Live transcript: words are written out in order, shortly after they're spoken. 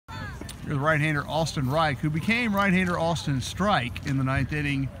You're the right-hander Austin Reich, who became right-hander Austin Strike in the 9th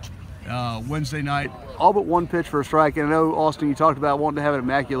inning Wednesday night. All but one pitch for a strike. And I know, Austin, you talked about wanting to have an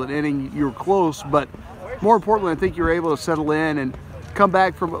immaculate inning. You were close, but more importantly, I think you were able to settle in and come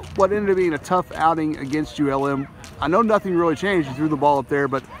back from what ended up being a tough outing against ULM. I know nothing really changed. You threw the ball up there,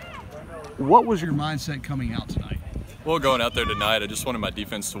 but what was your mindset coming out tonight? Well, going out there tonight, I just wanted my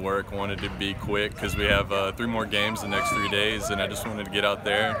defense to work. I wanted to be quick because we have 3 more games the next 3 days, and I just wanted to get out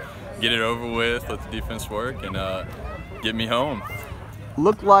there, get it over with, let the defense work, and get me home.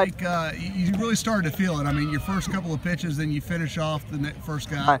 Looked like you really started to feel it. I mean, your first couple of pitches, then you finish off the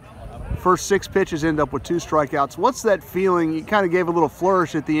first guy. First 6 pitches end up with 2 strikeouts. What's that feeling? You kind of gave a little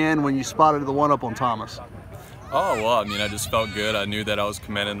flourish at the end when you spotted the one-up on Thomas. Oh, well, I mean, I just felt good. I knew that I was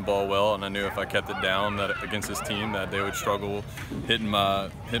commanding the ball well, and I knew if I kept it down against this team that they would struggle hitting my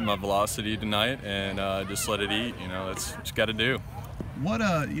velocity tonight, and just let it eat. You know, that's what you got to do. What,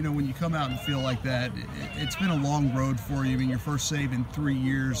 you know, when you come out and feel like that, it's been a long road for you. I mean, your first save in 3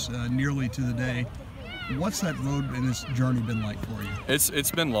 years, nearly to the day. What's that road and this journey been like for you?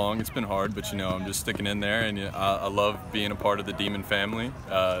 It's been long, it's been hard, but you know, I'm just sticking in there, and I love being a part of the Demon family.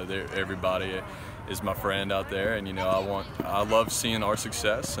 Everybody is my friend out there, and you know, I love seeing our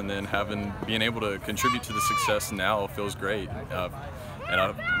success, and then being able to contribute to the success now feels great, and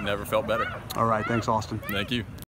I've never felt better. All right, thanks, Austin. Thank you.